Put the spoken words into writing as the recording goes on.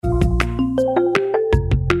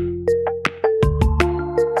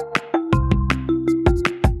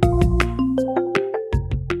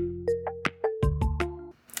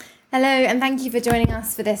thank you for joining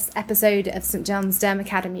us for this episode of St John's Derm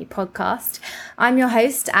Academy podcast. I'm your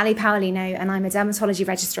host, Ali Paolino, and I'm a dermatology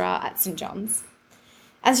registrar at St John's.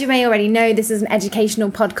 As you may already know, this is an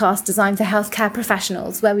educational podcast designed for healthcare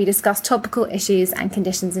professionals where we discuss topical issues and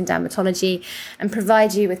conditions in dermatology and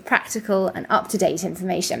provide you with practical and up-to-date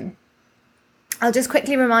information. I'll just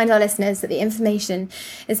quickly remind our listeners that the information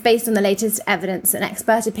is based on the latest evidence and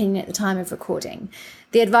expert opinion at the time of recording.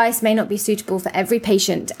 The advice may not be suitable for every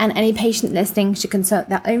patient, and any patient listening should consult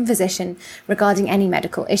their own physician regarding any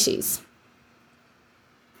medical issues.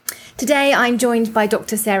 Today, I'm joined by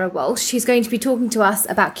Dr. Sarah Walsh, who's going to be talking to us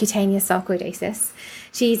about cutaneous sarcoidosis.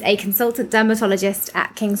 She's a consultant dermatologist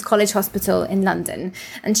at King's College Hospital in London,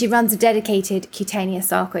 and she runs a dedicated cutaneous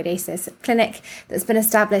sarcoidosis clinic that's been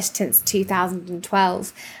established since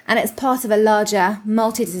 2012, and it's part of a larger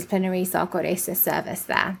multidisciplinary sarcoidosis service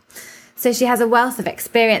there. So she has a wealth of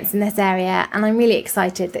experience in this area, and I'm really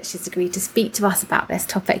excited that she's agreed to speak to us about this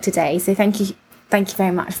topic today. So thank you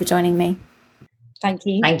very much for joining me. Thank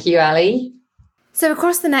you. Thank you, Ali. So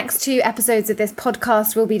across the next two episodes of this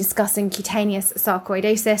podcast, we'll be discussing cutaneous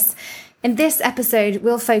sarcoidosis. In this episode,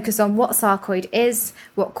 we'll focus on what sarcoid is,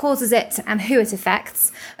 what causes it, and who it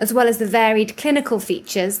affects, as well as the varied clinical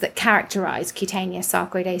features that characterise cutaneous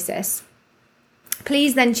sarcoidosis.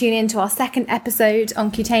 Please then tune in to our second episode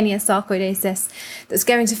on cutaneous sarcoidosis that's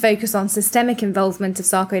going to focus on systemic involvement of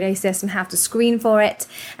sarcoidosis and how to screen for it,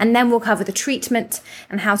 and then we'll cover the treatment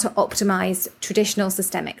and how to optimise traditional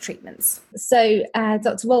systemic treatments. So,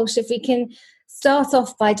 Dr. Walsh, if we can start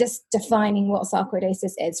off by just defining what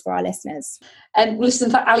sarcoidosis is for our listeners.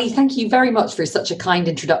 Listen, Ali, thank you very much for such a kind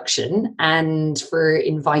introduction and for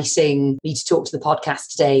inviting me to talk to the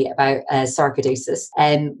podcast today about sarcoidosis,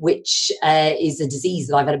 which is a disease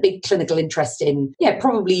that I've had a big clinical interest in,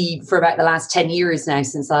 probably for about the last 10 years now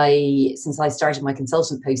since I started my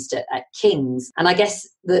consultant post at King's. And I guess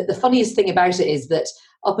the funniest thing about it is that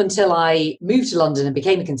up until I moved to London and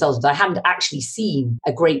became a consultant, I hadn't actually seen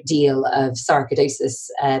a great deal of sarcoidosis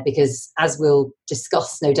because, as we'll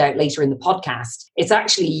discuss no doubt later in the podcast, it's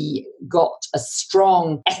actually got a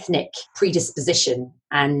strong ethnic predisposition,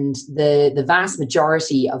 and the vast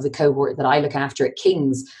majority of the cohort that I look after at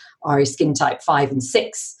King's are skin type 5 and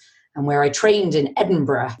 6. And where I trained in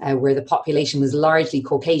Edinburgh, where the population was largely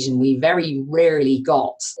Caucasian, we rarely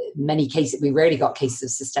got cases of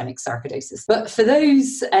systemic sarcoidosis. But for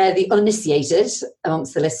those, the uninitiated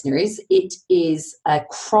amongst the listeners, it is a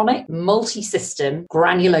chronic multi-system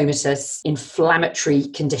granulomatous inflammatory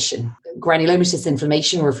condition. Granulomatous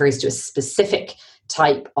inflammation refers to a specific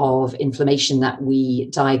type of inflammation that we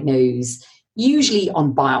diagnose usually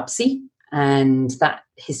on biopsy, and that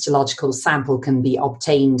histological sample can be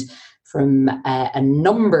obtained from a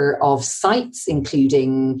number of sites,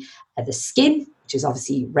 including the skin, which is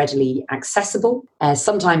obviously readily accessible.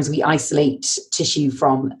 Sometimes we isolate tissue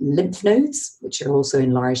from lymph nodes, which are also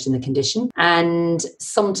enlarged in the condition, and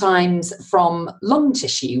sometimes from lung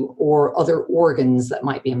tissue or other organs that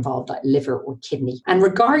might be involved, like liver or kidney. And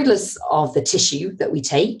regardless of the tissue that we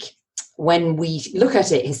take, when we look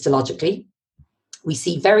at it histologically, we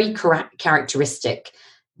see very characteristic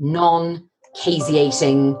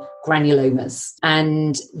non-caseating granulomas.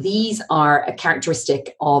 And these are a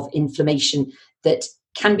characteristic of inflammation that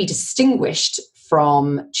can be distinguished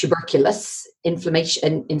from tuberculous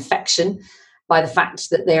infection by the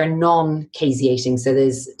fact that they are non-caseating. So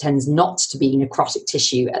there tends not to be necrotic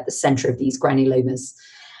tissue at the center of these granulomas.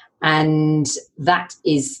 And that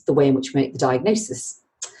is the way in which we make the diagnosis.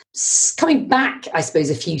 Coming back, I suppose,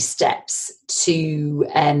 a few steps to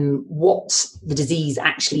what the disease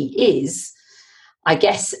actually is, I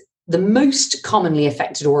guess the most commonly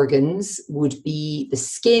affected organs would be the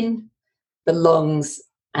skin, the lungs,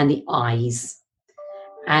 and the eyes.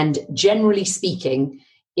 And generally speaking,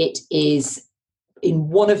 it is in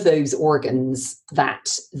one of those organs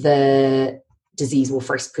that the disease will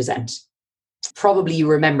first present. Probably you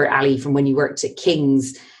remember, Ali, from when you worked at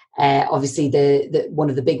King's. Obviously, the one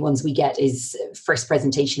of the big ones we get is first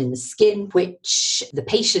presentation in the skin, which the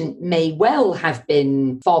patient may well have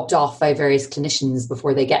been fobbed off by various clinicians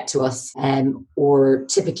before they get to us, or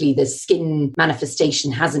typically the skin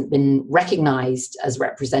manifestation hasn't been recognized as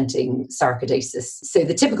representing sarcoidosis. So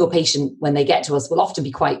the typical patient, when they get to us, will often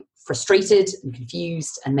be quite frustrated and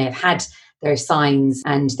confused and may have had their signs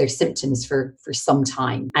and their symptoms for some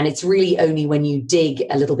time. And it's really only when you dig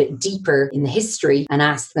a little bit deeper in the history and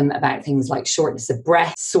ask them about things like shortness of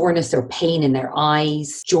breath, soreness or pain in their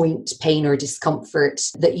eyes, joint pain or discomfort,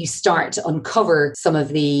 that you start to uncover some of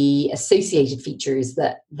the associated features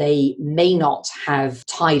that they may not have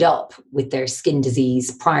tied up with their skin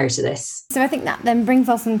disease prior to this. So I think that then brings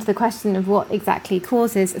us into the question of what exactly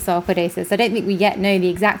causes sarcoidosis. I don't think we yet know the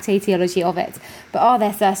exact etiology of it, but are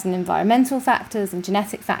there certain environmental factors and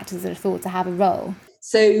genetic factors that are thought to have a role?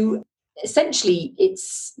 So essentially,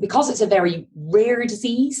 it's because it's a very rare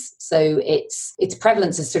disease. So its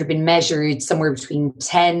prevalence has sort of been measured somewhere between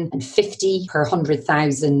 10 and 50 per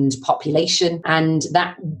 100,000 population. And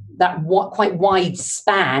that quite wide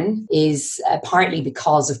span is partly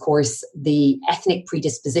because, of course, the ethnic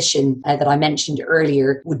predisposition that I mentioned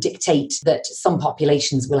earlier would dictate that some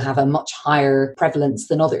populations will have a much higher prevalence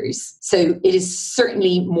than others. So it is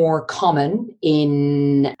certainly more common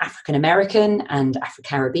in African American and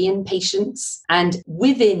Afro-Caribbean patients. And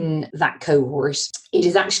within that cohort, it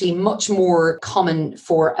is actually much more common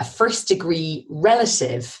for a first degree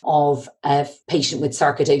relative of a patient with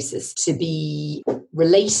sarcoidosis to be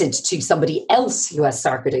related to somebody else who has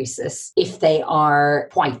sarcoidosis if they are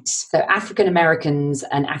white. So African Americans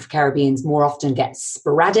and Afro-Caribbeans more often get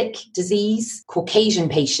sporadic disease. Caucasian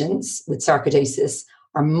patients with sarcoidosis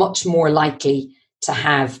are much more likely to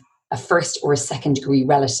have a first or a second degree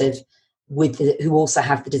relative who also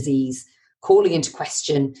have the disease, calling into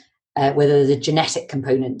question whether there's a genetic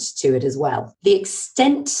component to it as well. The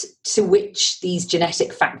extent to which these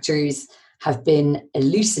genetic factors have been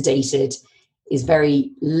elucidated is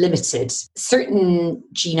very limited. Certain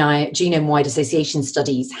genome-wide association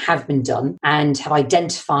studies have been done and have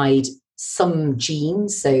identified some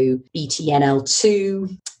genes, so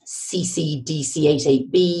BTNL2,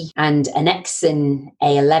 CCDC88B, and annexin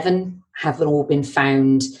A11 have all been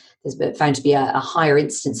found. There's been found to be a higher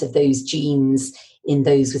instance of those genes in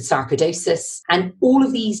those with sarcoidosis. And all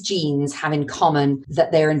of these genes have in common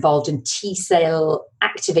that they're involved in T cell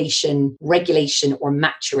activation, regulation, or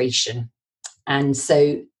maturation. And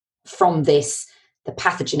so from this, the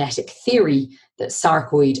pathogenetic theory that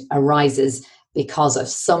sarcoid arises because of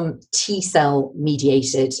some T cell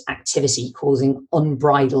mediated activity causing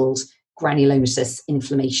unbridled granulomatous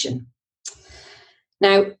inflammation.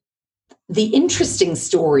 Now, the interesting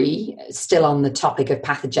story, still on the topic of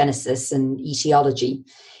pathogenesis and etiology,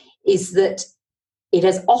 is that it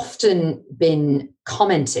has often been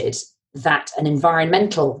commented that an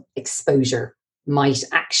environmental exposure might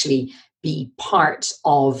actually be part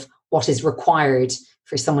of what is required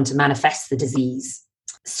for someone to manifest the disease.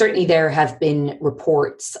 Certainly there have been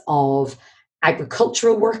reports of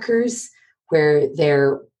agricultural workers where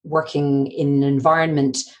they're working in an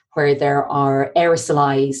environment where there are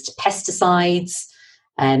aerosolized pesticides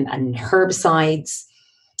and herbicides,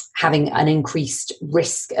 having an increased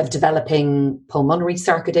risk of developing pulmonary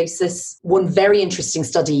sarcoidosis. One very interesting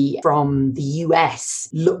study from the US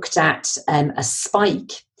looked at a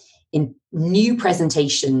spike in new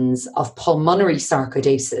presentations of pulmonary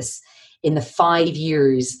sarcoidosis in the 5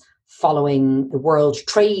 years following the World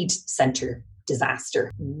Trade Center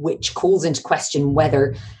disaster, which calls into question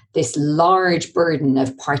whether this large burden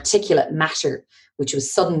of particulate matter, which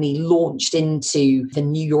was suddenly launched into the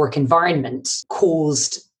New York environment,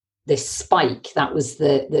 caused this spike. That was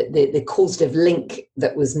the causative link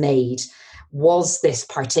that was made. Was this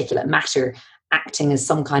particulate matter acting as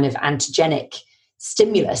some kind of antigenic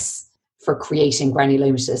stimulus for creating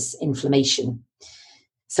granulomatous inflammation?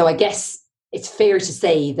 So I guess it's fair to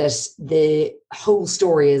say that the whole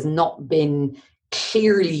story has not been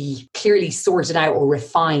clearly sorted out or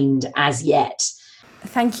refined as yet.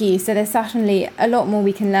 Thank you. So there's certainly a lot more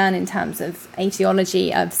we can learn in terms of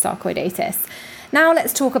etiology of sarcoidosis. Now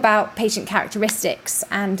let's talk about patient characteristics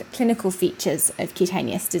and clinical features of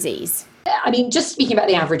cutaneous disease. I mean, just speaking about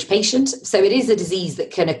the average patient, so it is a disease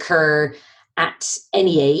that can occur at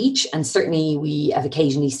any age, and certainly we have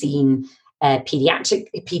occasionally seen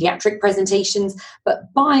pediatric presentations,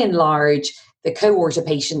 but by and large, the cohort of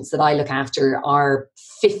patients that I look after are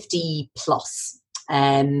 50 plus.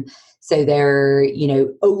 So they're,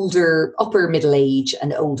 older, upper middle age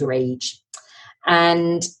and older age.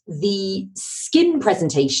 And the skin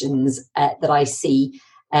presentations that I see,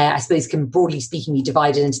 I suppose can broadly speaking be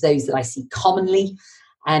divided into those that I see commonly.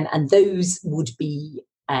 And those would be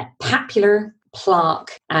papular,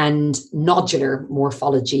 plaque, and nodular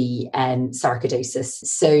morphology sarcoidosis.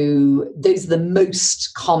 So those are the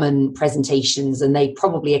most common presentations, and they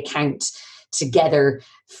probably account together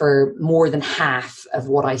for more than half of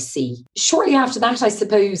what I see. Shortly after that, I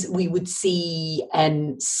suppose we would see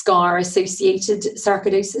scar-associated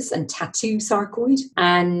sarcoidosis and tattoo sarcoid.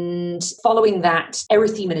 And following that,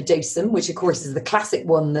 erythema nodosum, which of course is the classic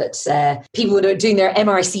one that people are doing their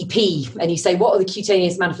MRCP, and you say, what are the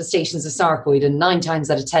cutaneous manifestations of sarcoid? And 9 times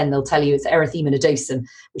out of 10, they'll tell you it's erythema nodosum,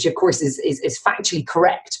 which of course is factually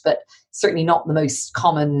correct, but certainly not the most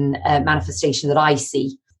common manifestation that I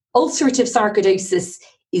see. Ulcerative sarcoidosis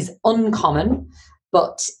is uncommon,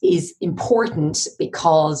 but is important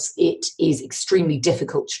because it is extremely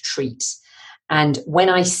difficult to treat. And when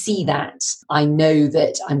I see that, I know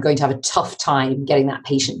that I'm going to have a tough time getting that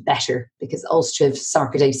patient better, because ulcerative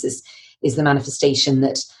sarcoidosis is the manifestation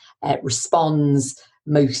that responds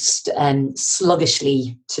most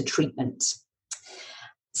sluggishly to treatment.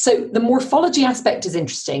 So the morphology aspect is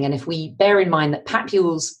interesting, and if we bear in mind that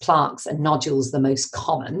papules, plaques, and nodules are the most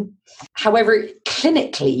common. However,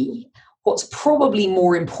 clinically, what's probably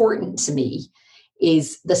more important to me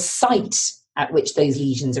is the site at which those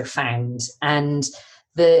lesions are found. And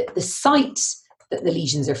the site that the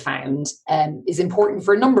lesions are found is important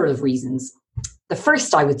for a number of reasons. The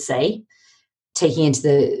first, I would say, taking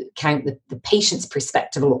into account the patient's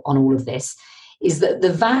perspective on all of this, is that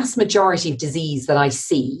the vast majority of disease that I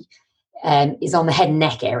see is on the head and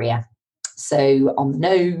neck area. So on the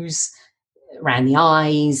nose, around the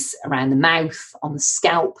eyes, around the mouth, on the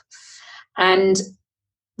scalp. And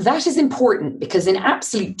that is important because in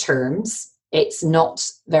absolute terms, it's not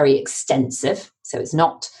very extensive. So it's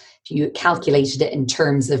not, if you calculated it in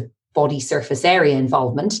terms of body surface area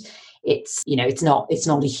involvement, it's not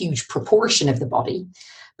a huge proportion of the body,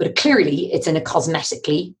 but clearly it's in a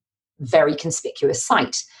cosmetically very conspicuous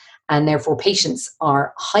site, and therefore patients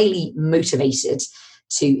are highly motivated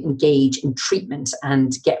to engage in treatment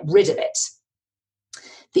and get rid of it.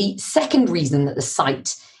 The second reason that the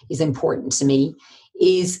site is important to me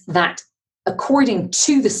is that according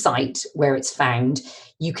to the site where it's found,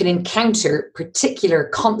 you can encounter particular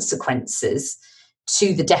consequences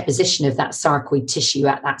to the deposition of that sarcoid tissue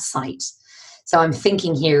at that site. So I'm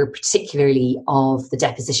thinking here particularly of the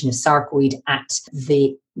deposition of sarcoid at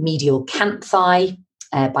the medial canthi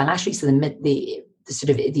bilaterally, so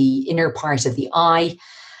the inner part of the eye.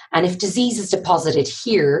 And if disease is deposited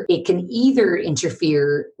here, it can either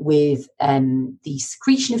interfere with the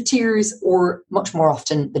secretion of tears, or much more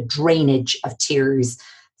often the drainage of tears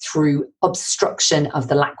through obstruction of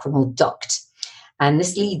the lacrimal duct. And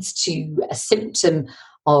this leads to a symptom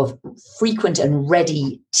of frequent and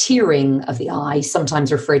ready tearing of the eye,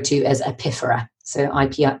 sometimes referred to as epiphora. So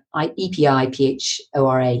EPI-PHORA.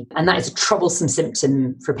 And that is a troublesome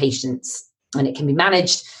symptom for patients. And it can be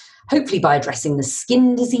managed hopefully by addressing the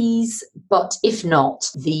skin disease. But if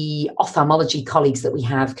not, the ophthalmology colleagues that we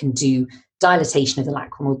have can do dilatation of the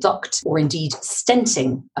lacrimal duct, or indeed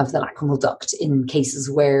stenting of the lacrimal duct in cases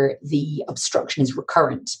where the obstruction is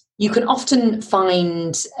recurrent. You can often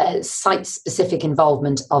find site-specific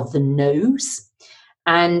involvement of the nose,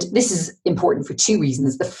 and this is important for 2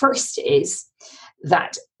 reasons. The first is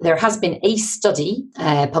that there has been a study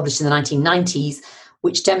published in the 1990s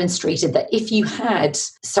which demonstrated that if you had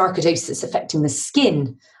sarcoidosis affecting the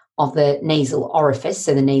skin of the nasal orifice,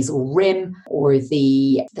 so the nasal rim or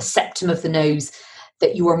the septum of the nose,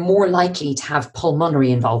 that you are more likely to have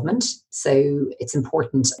pulmonary involvement. So it's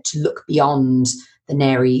important to look beyond the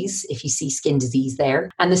nares if you see skin disease there.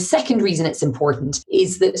 And the second reason it's important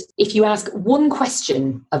is that if you ask one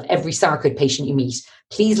question of every sarcoid patient you meet,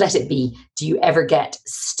 please let it be, do you ever get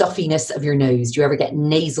stuffiness of your nose? Do you ever get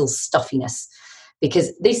nasal stuffiness?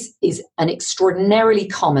 Because this is an extraordinarily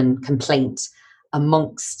common complaint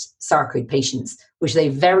amongst sarcoid patients, which they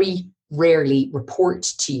very rarely report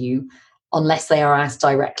to you unless they are asked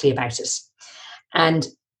directly about it. And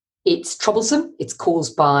it's troublesome. It's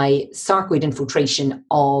caused by sarcoid infiltration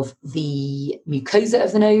of the mucosa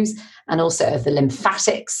of the nose and also of the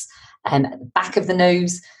lymphatics at the back of the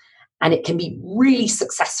nose. And it can be really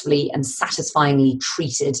successfully and satisfyingly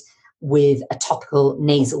treated with a topical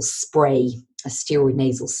nasal spray, a steroid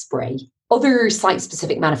nasal spray. Other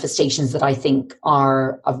site-specific manifestations that I think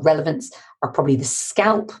are of relevance are probably the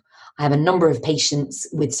scalp. I have a number of patients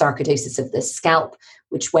with sarcoidosis of the scalp,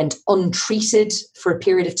 which went untreated for a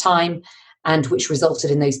period of time and which resulted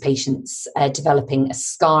in those patients developing a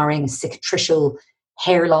scarring, a cicatricial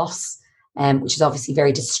hair loss, which is obviously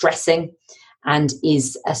very distressing and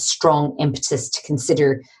is a strong impetus to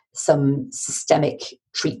consider some systemic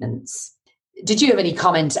treatments. Did you have any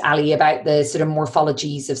comment, Ali, about the sort of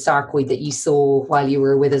morphologies of sarcoid that you saw while you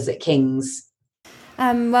were with us at King's?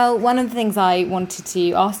 Well, one of the things I wanted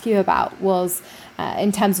to ask you about was,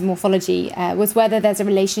 in terms of morphology, was whether there's a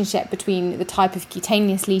relationship between the type of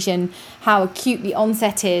cutaneous lesion, how acute the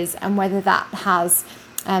onset is, and whether that has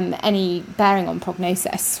any bearing on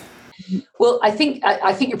prognosis. Well, I think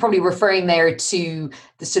you're probably referring there to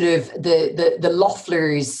the sort of the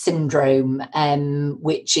Loeffler's syndrome,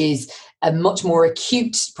 which is a much more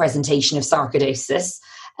acute presentation of sarcoidosis,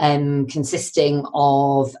 consisting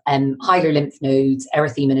of hilar lymph nodes,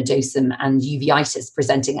 erythema nodosum, and uveitis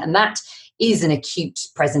presenting, and that is an acute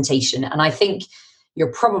presentation. And I think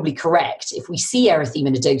you're probably correct. If we see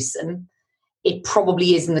erythema nodosum, it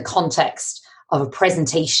probably is in the context of a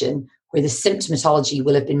presentation where the symptomatology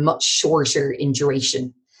will have been much shorter in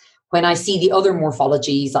duration. When I see the other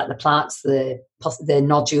morphologies like the plaques, the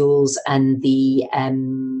nodules, and the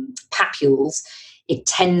papules, it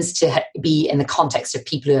tends to be in the context of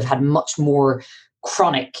people who have had much more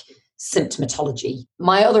chronic symptomatology.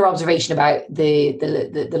 My other observation about the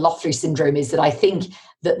Loeffler syndrome is that I think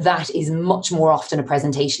that is much more often a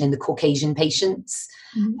presentation in the Caucasian patients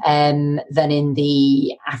than in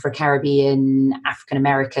the Afro-Caribbean,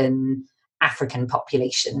 African-American, African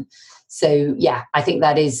population. So yeah, I think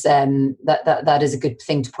that is that is a good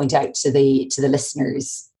thing to point out to the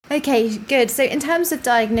listeners. Okay, good. So in terms of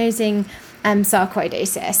diagnosing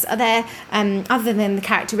sarcoidosis, are there, other than the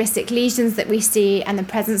characteristic lesions that we see and the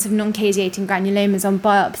presence of non-caseating granulomas on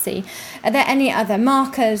biopsy, are there any other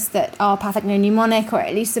markers that are pathognomonic or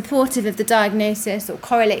at least supportive of the diagnosis or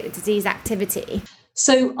correlate with disease activity?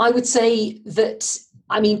 So I would say that,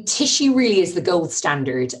 tissue really is the gold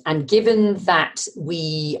standard. And given that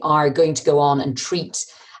we are going to go on and treat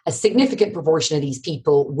a significant proportion of these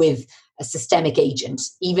people with a systemic agent,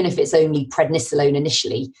 even if it's only prednisolone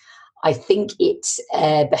initially, I think it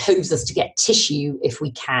behoves us to get tissue if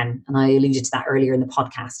we can. And I alluded to that earlier in the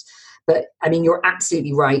podcast. But you're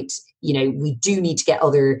absolutely right. We do need to get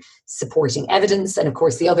other supporting evidence. And of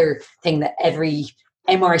course, the other thing that every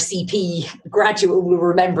MRCP graduate will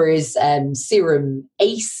remember is serum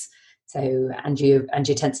ACE, so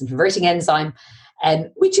angiotensin converting enzyme,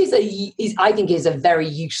 which is I think is a very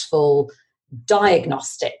useful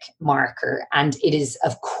diagnostic marker, and it is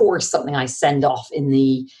of course something I send off in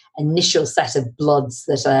the initial set of bloods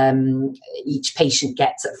that each patient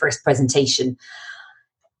gets at first presentation.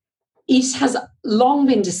 It has long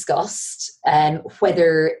been discussed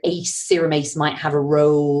whether serum ACE might have a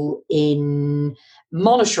role in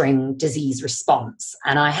monitoring disease response.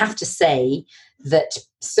 And I have to say that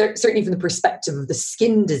certainly from the perspective of the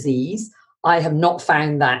skin disease, I have not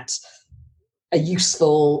found that a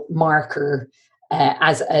useful marker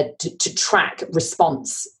to track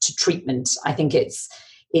response to treatment. I think it's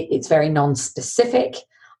very non-specific.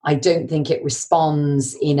 I don't think it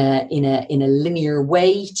responds in a linear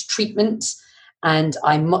way to treatment, and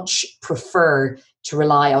I much prefer to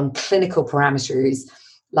rely on clinical parameters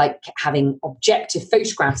like having objective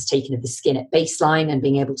photographs taken of the skin at baseline and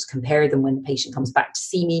being able to compare them when the patient comes back to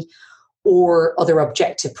see me, or other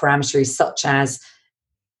objective parameters such as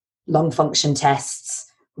lung function tests,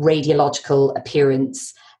 radiological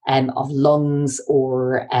appearance of lungs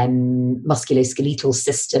or musculoskeletal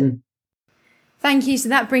system. Thank you. So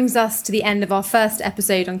that brings us to the end of our first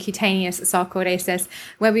episode on cutaneous sarcoidosis,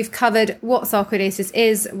 where we've covered what sarcoidosis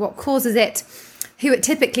is, what causes it, who it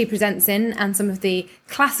typically presents in, and some of the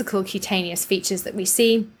classical cutaneous features that we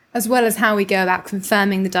see, as well as how we go about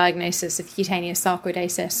confirming the diagnosis of cutaneous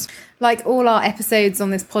sarcoidosis. Like all our episodes on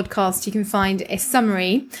this podcast, you can find a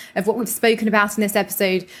summary of what we've spoken about in this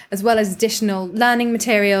episode, as well as additional learning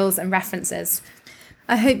materials and references.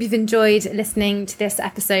 I hope you've enjoyed listening to this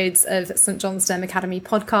episodes of St John's Derm Academy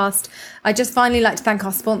podcast. I'd just finally like to thank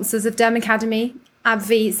our sponsors of Derm Academy,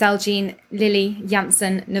 AbbVie, Celgene, Lilly,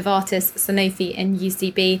 Janssen, Novartis, Sanofi and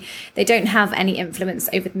UCB. They don't have any influence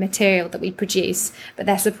over the material that we produce, but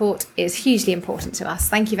their support is hugely important to us.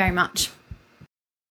 Thank you very much.